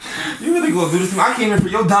 You really gonna do this to me? I came here for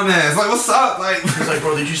your dumb ass. Like, what's up? Like, He's like,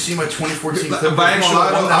 bro, did you see my 2014 but clip? I ain't gonna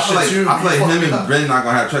lie, though, I feel like You him fucked and up. Bren not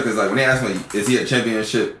gonna have trouble. Cause like when they asked me, is he a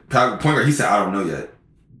championship point guard? He said, I don't know yet.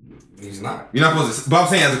 He's not. You're not supposed to. But I'm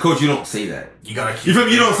saying, as a coach, you don't say that. You gotta keep. You feel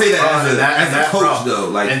me? You don't say that Bro, as a coach, bro. though.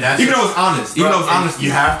 Like, And that's even though it's honest, even Bro, though it's and honest,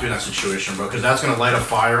 you have to in that situation, bro, because that's gonna light a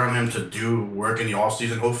fire on him to do work in the off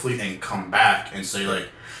season, hopefully, and come back and say like,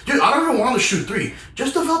 dude, I don't even want to shoot 3.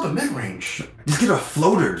 Just develop a mid range. just get a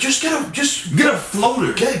floater. Just get a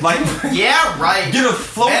floater. Like, Yeah, right. get a Ben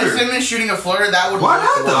floater. Simmons shooting a floater, that would Why look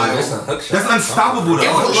not, though? wild. That's a hook shot. That's unstoppable, though.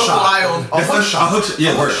 It would look wild. A hook shot. A hook shot. Yeah,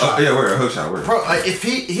 A hook word. shot. Yeah, word. A hook shot. Word. Bro, if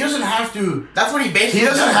he doesn't have to. That's what he basically He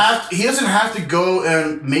doesn't does. he doesn't have to go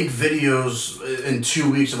and make videos in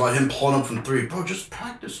 2 weeks about him pulling up from 3. Bro, just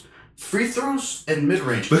practice free throws and mid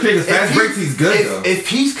range. But because fast breaks, he's good, though. If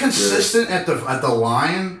he's consistent at the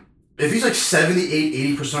line, if he's like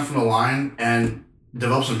 78-80% from the line and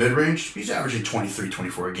develops a mid range, he's averaging 23,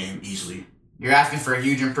 24 a game easily. You're asking for a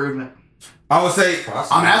huge improvement. I would say,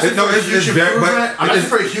 I'm asking No, for a it's huge very- but improvement. I'm it's-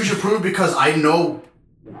 asking for a huge improvement because I know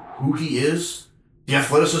who he is. The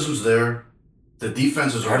athleticism's there. The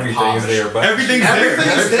defense is already Everything is polished. there, but everything's there.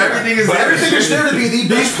 Everything is there. Everything is there. Everything is there to be the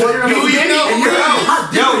best player in the Do league. you know And who you're he not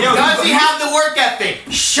is? doing Yo, it. Does he have the work ethic?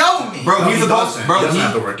 Show me. Bro, No, he's he about doesn't. bro. He doesn't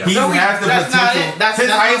have to work out. He No, has the that's not potential. it. That's Since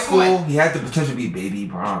not high the school, point. he had the potential to be baby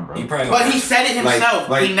Bron, bro. he probably. But he said it himself.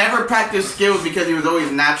 Like- he never practiced skills because he was always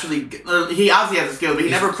naturally. He obviously has the skills, but he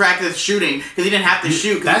never practiced shooting because he didn't have to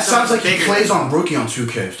shoot. 'cause That he's so sounds like he bigger. plays on Rookie on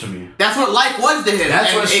 2K to me. That's what life was to him. That's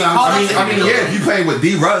and what it it sounds caused like. him to be Yeah, if you playing with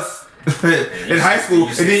D. Russ in high school,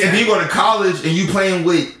 and then you go to college and you playing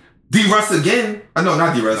with D. Russ again. I know,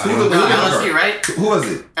 not D. Russ. Who was the LSU, right? Who was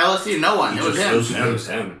it? LSU, no one. It was him. It was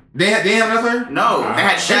him. They have another player? No, they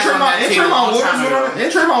had And Shaq on that team a Tremont long Waters time was ago. on it?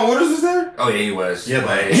 And Tremont Waters was there? Oh yeah, he was. Yeah,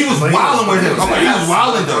 but He was wilding with him. He was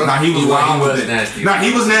wilding though. Nah, he was wilding with Ben. nasty. Nah,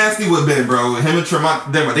 he was nasty with Ben, bro. Him and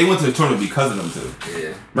Tremont, they went to the tournament because of them too. Yeah.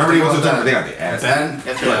 Remember they went to the tournament? They got their ass. Ben,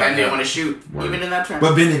 That's because Ben didn't want to shoot, even in that tournament.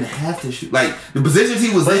 But Ben didn't have to shoot. Like the positions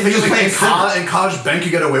he was in, he was playing in college, Ben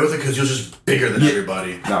could get away with it because he was just bigger than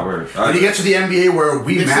everybody. Nah, word. When you get to the NBA where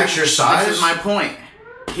we match your size, This is my point.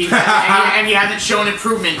 and he hasn't shown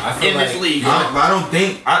improvement in this league. I don't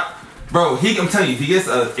think bro. I'm telling you, if he gets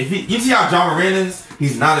you see how John Moran is,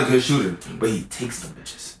 he's not a good shooter, but he takes them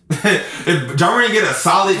bitches. If John Moran get a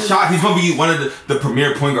solid shot, he's gonna be one of the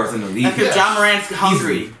premier point guards in the league. That's because John Moran's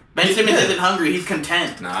hungry. Ben Simmons isn't hungry. He's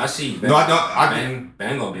content. Nah, I see. Ben,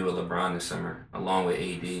 Ben gonna be with LeBron this summer, along with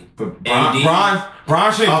AD. But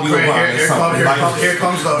Bron shouldn't be with LeBron this summer. Here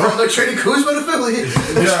comes the they're trading Kuzma to Philly.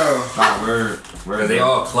 Yo, where They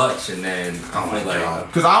all clutch, and then oh my god.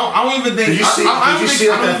 Because I don't even think. Did you see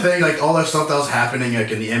like that thing, like all that stuff that was happening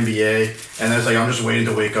like in the NBA, and then it's like I'm just waiting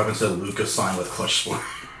to wake up and said Luka signed with Clutch Sport.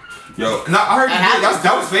 Yo, no, I heard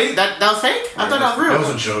that was fake. That was fake? I thought that was real. That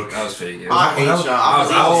was a joke. That was fake. Yeah. I hate y'all. Yo,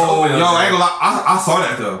 I ain't gonna lie. I saw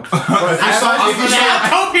that though. I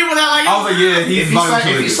told people that like. I was like, yeah, if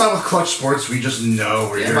he signed with Clutch Sports, we just know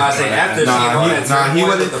where you're. If I say after he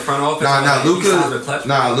wouldn't. The front office.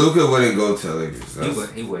 Luka wouldn't go to Lakers.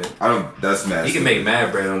 He wouldn't. I don't. That's mad. He can make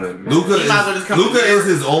mad bread on the. Luka is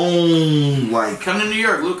his own like. Come to New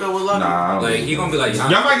York, Luka will love you. Nah, like he gonna be like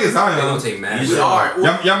y'all might get Zion. They don't take mad.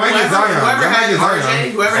 Y'all might get Zion.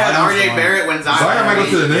 Whoever had RJ Barrett when Zion might go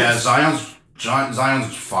to the Knicks. Yeah,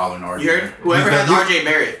 Zion's following RJ. You heard? Whoever had RJ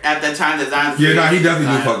Barrett at that time that Zion. Yeah, nah, he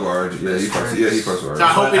definitely do fuck with RJ. Yeah, he fucks with RJ. So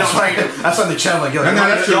I hope we don't fight him. That's on the chat. Like, yo,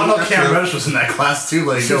 y'all know Cam Reddish was in that class too.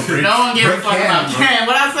 Like, yo, no one gave a fuck about Cam.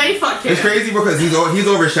 What I say? Fuck Cam. It's crazy because he's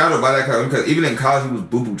overshadowed by that guy. Because even in college, he was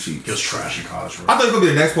boo cheap. He was trash in college. Bro. I thought he was gonna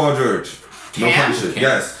be the next Paul George. No funny shit.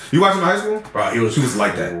 Yes. You watch him in high school? Bro, he was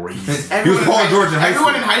like that. Crazy. He was Paul George in high school.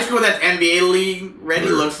 Everyone in high school that's NBA league ready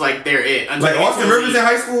looks like they're it. Like Austin Rivers in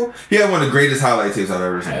high school, he had one of the greatest highlight tapes I've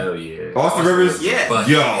ever seen. Hell yeah. Austin Rivers? Yeah.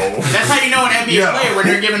 Yo. That's how you know an NBA player when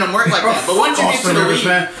they're giving them work like that. But once you get to the league.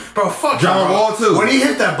 Man. Bro, fuck John Wall too. When he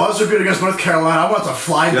hit that buzzer beat against North Carolina, I wanted to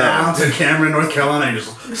fly down to Cameron, North Carolina, and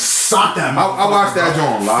just sock that. I watched that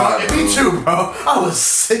joint live. Me too, bro. I was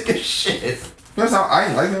sick as shit. That's how I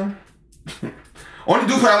ain't like him. Only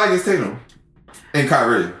dude I like is Tatum and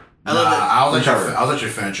Kyrie. I was actually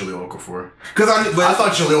a fan of Jahlil Okafor. I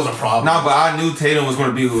thought Jahlil was a problem. Nah, but I knew Tatum was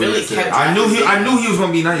going to be who he is. I knew he was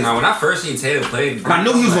going to be nice. Now, when I first seen Tatum play, I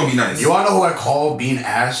knew he was going to be nice. You want to know who I call being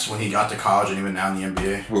ass when he got to college and even now in the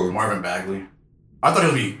NBA? Who? Marvin Bagley. I thought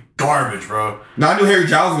he would be garbage, bro. No, I knew Harry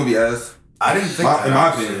Giles was going to be ass. I didn't think that. In my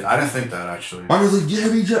opinion. I didn't think that, actually. I was like,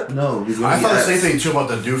 Harry Giles. No. I thought the same thing, too, about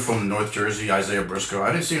the dude from North Jersey, Isaiah Briscoe.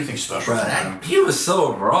 I didn't see anything special from him. He was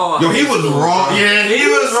so raw. Yo, he was raw. Yeah, he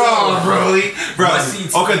was raw, bro.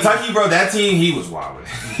 Kentucky, bro, that team, he was wild.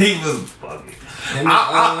 He was bugging.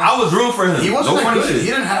 I was rooting for him. He wasn't that good. He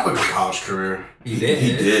didn't have a good college career. He did.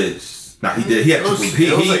 He did. Nah, he did. He had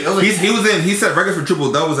triple. He set records for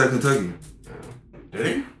triple doubles at Kentucky. Did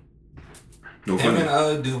he? No him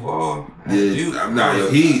and Duval. Yeah,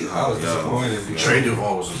 I was disappointed. Trey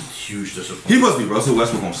Duval was a huge disappointment. He must be Russell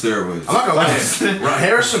Westbrook on steroids. I'm not gonna lie.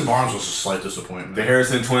 Harrison Barnes was a slight disappointment. The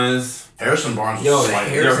Harrison twins. Harrison Barnes was a slight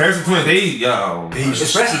disappointment. Harrison twins.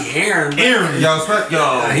 Especially Aaron.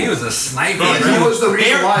 He was a sniper. He was the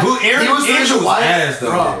reason why. He was the reason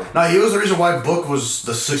why. No, he was the reason why Book was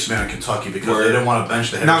the sixth man in Kentucky because they didn't want to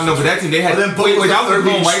bench the Harrison. No, but that team they had. That was the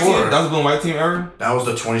blue and white team. That was the blue and white team era. That was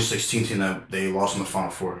the 2016 team that they lost in the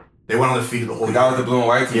Final Four. They went undefeated the whole year. That was the blue and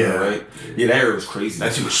white team, right? Yeah, that era was crazy.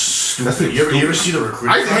 That team was stupid. You ever see the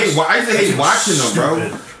recruiting? I used to hate watching them,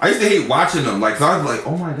 bro. I used to hate watching them. Like, so I was like,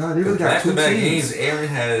 oh my god, they really got two teams. Aaron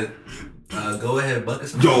had go-ahead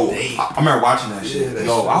buckets. Yo, I remember watching that shit.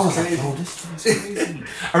 Yo, I was like, this is crazy.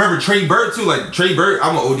 I remember Trey Burke too. Like Trey Burke,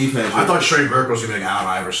 I'm an OD fan. I thought Trey Burke was gonna be like Allen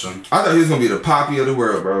Iverson. I thought he was gonna be the poppy of the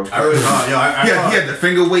world, bro. I really thought. He had the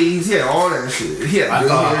finger waves. He had all that shit.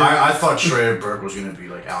 I thought Trey Burke was gonna be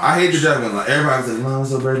like Allen. I hate the draft when like everybody was like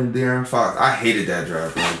Lonzo better than De'Aaron Fox. I hated that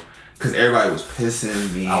draft, bro. Because everybody was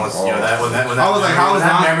pissing me off. How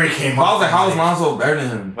is Lonzo better than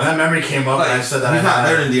him? When that memory came up, and I said that he's not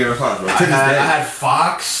better than De'Aaron Fox, bro. I had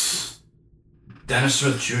Fox, Dennis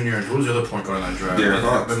Smith Jr., and who was the other point guard in that draft? De'Aaron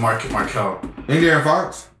Fox. Markelle. Ain't De'Aaron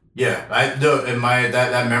Fox? Yeah,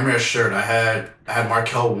 that memory I shared, I had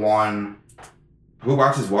Markelle 1. Who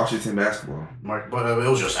watches Washington basketball? But it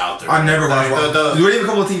was just out there. I never watched. You didn't even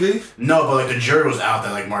come on TV? No, but like the jury was out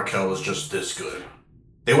that like Markelle was just this good.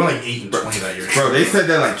 They went like 8 and 20 that year. Bro, they said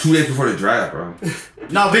that like 2 days before the draft, bro. He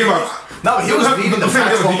was leading the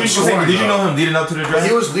Pac-12 in scoring. Did you know him leading up to the draft?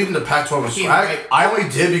 He was leading the Pac-12 in scoring. I only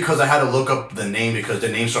did because I had to look up the name because the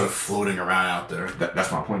name started floating around out there.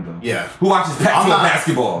 That's my point, though. Yeah. Who watches Pac-12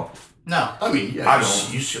 basketball? No, I mean, yeah, I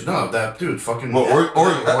don't. You should know that dude. Fucking. Well,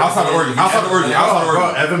 outside of Oregon.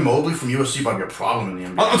 Bro, Evan Mobley from USC might be a problem in the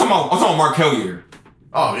NBA. I'm talking about Markelle year.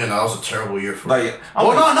 Oh yeah, no, that was a terrible year for. Like,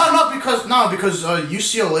 because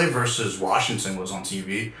UCLA versus Washington was on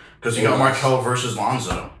TV because you got Markel versus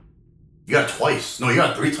Lonzo. You got twice. No, you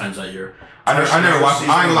got 3 times that year. I never watched.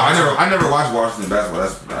 I never watched Washington basketball.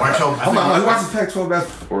 That's Markel. Who watches Pac-12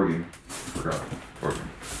 basketball? Oregon. Forgot. Oregon.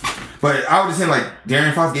 But I was just saying, like,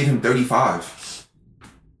 De'Aaron Fox gave him 35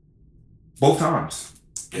 both times.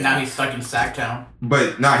 And now he's stuck in Sacktown.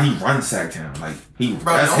 But he runs Sacktown. Like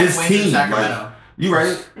that's no his team. Sacramento. You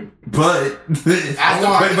right, but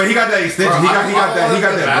but he got that extension. Bro, he got that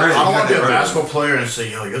bread. I don't want to be a basketball player and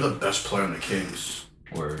say, yo, you're the best player in the Kings.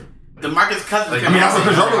 Word. DeMarcus Cousins. Like, that's what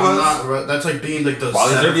Chris Robert was. That's like being like the Well,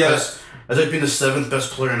 7th best. That's like being the 7th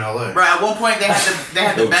best player in LA. Bro, at one point they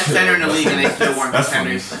had the best center in the league and they still weren't That's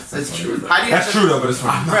contenders. That's true. That's true though, but it's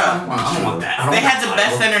fine. Bro, I don't want that. they had the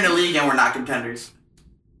best center in the league and were not contenders.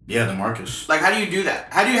 Yeah, DeMarcus. Like, how do you do that?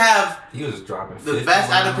 How do you have He was dropping the 50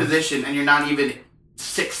 best out of miles. position and you're not even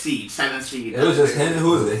 6th seed, 7th seed? It was just him.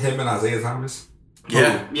 Who was it? Him and Isaiah Thomas.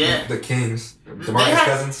 Yeah. Yeah. The Kings. They DeMarcus had-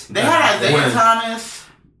 Cousins. They had Isaiah When? Thomas.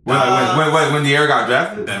 When the air got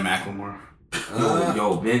drafted. Ben McLemore.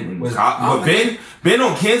 Yo, Ben, was- but Ben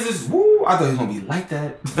on Kansas. Woo! I thought he was gonna be like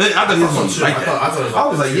that. I thought he was gonna be like that. I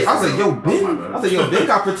was like, yo, Ben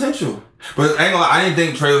got potential. But I ain't gonna lie, I didn't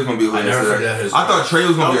think Trey was gonna be. I never forget his. I thought Trey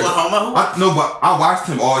was gonna be. Oklahoma? No, but I watched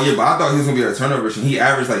him all year. But I thought he was gonna be a turnover machine. He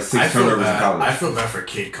averaged like 6 turnovers in college. I feel bad for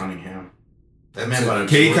Cade Cunningham. That man about to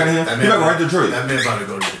Cade Cunningham? He about to go to Detroit. That man about to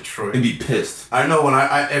go to Detroit. And be pissed. I know when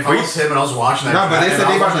if I was him and I was watching that. Nah, but they said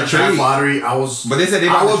they about to trade. Lottery. I was. But they said they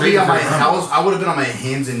I about would to trade be the on my. first round. I would have been on my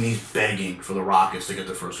hands and knees begging for the Rockets to get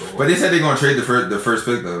the first overall. But they said they're gonna trade the first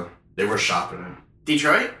pick though. They were shopping it.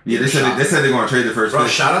 Detroit? Yeah, they said they're gonna trade the first Bro,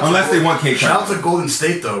 pick. shout out Unless to they want Cade Shout out Cunningham. to Golden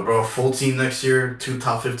State though, bro. Full team next year, 2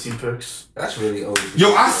 top 15 picks. That's really old.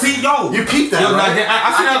 Yo, I see You peeped that, Yo, right?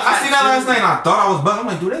 I seen that last night and I thought I was bugging. I'm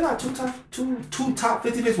like, dude, they got two top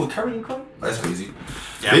 50 picks with Curry and Clay? That's crazy.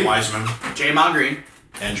 Yeah, They- Wiseman, Draymond Green.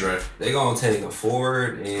 and Dre. They gonna take a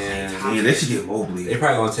forward and Yeah, they should get Mobley. they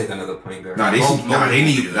probably gonna take another point guard. Nah, they Mobley- should. Nah, they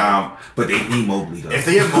Mobley, need. But they need Mobley though. If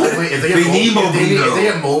they have Mobley, if they have They need Mobley, if though. they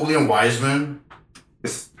have Mobley and Wiseman,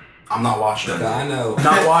 It's I'm not watching. I know.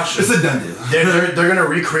 Not watching. a done deal. They're gonna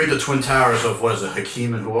recreate the Twin Towers of what is it?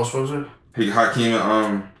 Hakeem and who else was it? Hey, Hakeem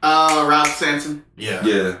and Ralph Sampson. Yeah.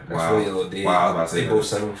 yeah. That's Wow. really OD. Wow, I was about to say They that. both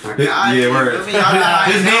 7 foot. God, Yeah, you word. feel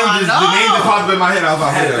me? His name just popped up in my head. I was I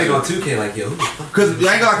about had to to think say on that. 2K like, yo, who the fuck? Because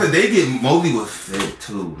I ain't gonna lie, they get Mobley with fit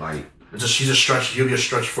too. Like, He's a stretch. He'll be a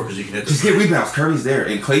stretch for because he can hit. just get rebounds. Curry's there,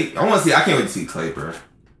 and Clay. I want to see. I can't wait to see Clay, bro.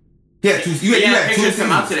 You had Pictures two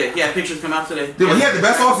come out seasons. today. Yeah, pictures come out today. Dude, he had the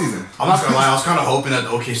best offseason. I'm not gonna lie. I was kind of hoping that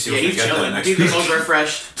OKC was Yeah, gonna he's get that chilling. next. He's the most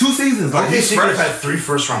refreshed. 2 seasons. Like, he's OKC could have fresh. had 3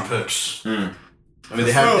 first-round picks. Mm. I mean,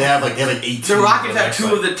 they have like 18. The Rockets have 2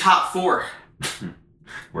 of the top 4.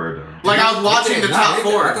 Word though. Like, I was watching the top I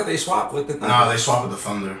 4. thought they swapped with the No, they swapped with the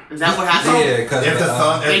Thunder. Is that what happened? Yeah, because If the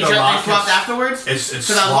Thunder, They if the Rockets, swapped afterwards? it's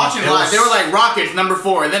Because I was watching it live. They were like Rockets, number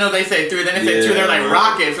 4. And then they say 3. Then they say 2. They're like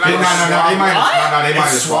Rockets. And I No, was like, they might what? It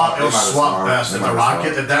was swap. It was swap best. They If might the have Rocket,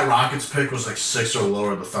 swapped. if that Rockets pick was like 6 or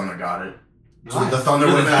lower, the Thunder got it. So Why? the Thunder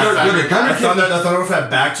would You're the have Thunder the Thunder would have had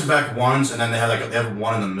back-to-back ones, and then they have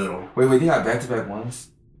one in the middle. Wait, they got back-to-back ones?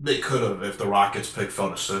 They could have if the Rockets pick fell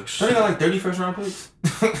to 6. Don't they got like 30 first-round picks? Yeah,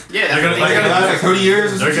 They're gonna- that's they're what gonna- they like 30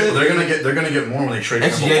 years or They're something? gonna get more when they trade.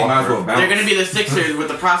 SGA might as well bounce. They're going to be the Sixers with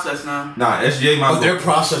the process now. Nah, SGA might But as their well.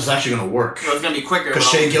 process is actually gonna work. So it's going to be quicker. Because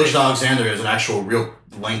Shai Gilgeous-Alexander is an actual real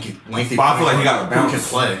lengthy. But I feel like he got a who bounce. can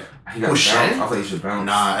play. He got Who, to Shai? bounce. I feel like he should bounce.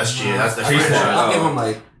 Nah, SGA. That's the I used to- franchise. I'll give him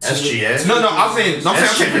like SGA. No, I'm saying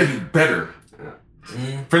for him to be better.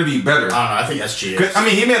 For him to be better. I don't know. I think SGA. 'Cause, I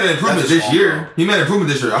mean, he made an improvement That's his this year. He made an improvement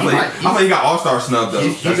this year. I feel like he got All-Star snub though.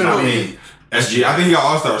 He's That's gonna my be opinion. SGA. I think he got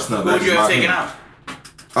All-Star snub. Who would That's you my have taken opinion.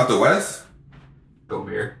 out? Out the West?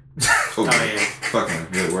 Gobert. Oh, yeah. Fucking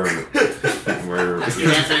good word. Word. You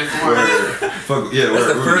answered it for me. Word. Fuck yeah. That's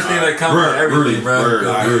word. the first thing that comes to everything, bro. Word.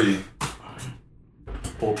 Alright. Rudy.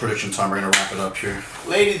 Bold prediction time. We're gonna wrap it up here.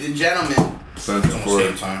 Ladies and gentlemen, Suns It's and almost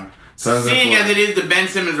game four. time. Suns and seeing as four. it is the Ben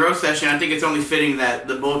Simmons roast session, I think it's only fitting that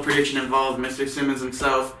the bold prediction involves Mr. Simmons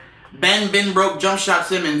himself. Ben Broke Jump Shot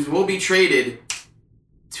Simmons will be traded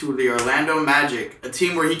to the Orlando Magic, a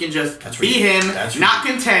team where he can just That's where be you- him, that's where not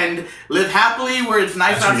contend, live happily where it's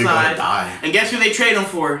nice That's where you're gonna outside. die. And guess who they trade him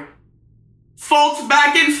for? Folks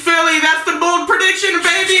back in Philly. That's the bold prediction,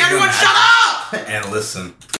 baby. Everyone, shut up! And listen.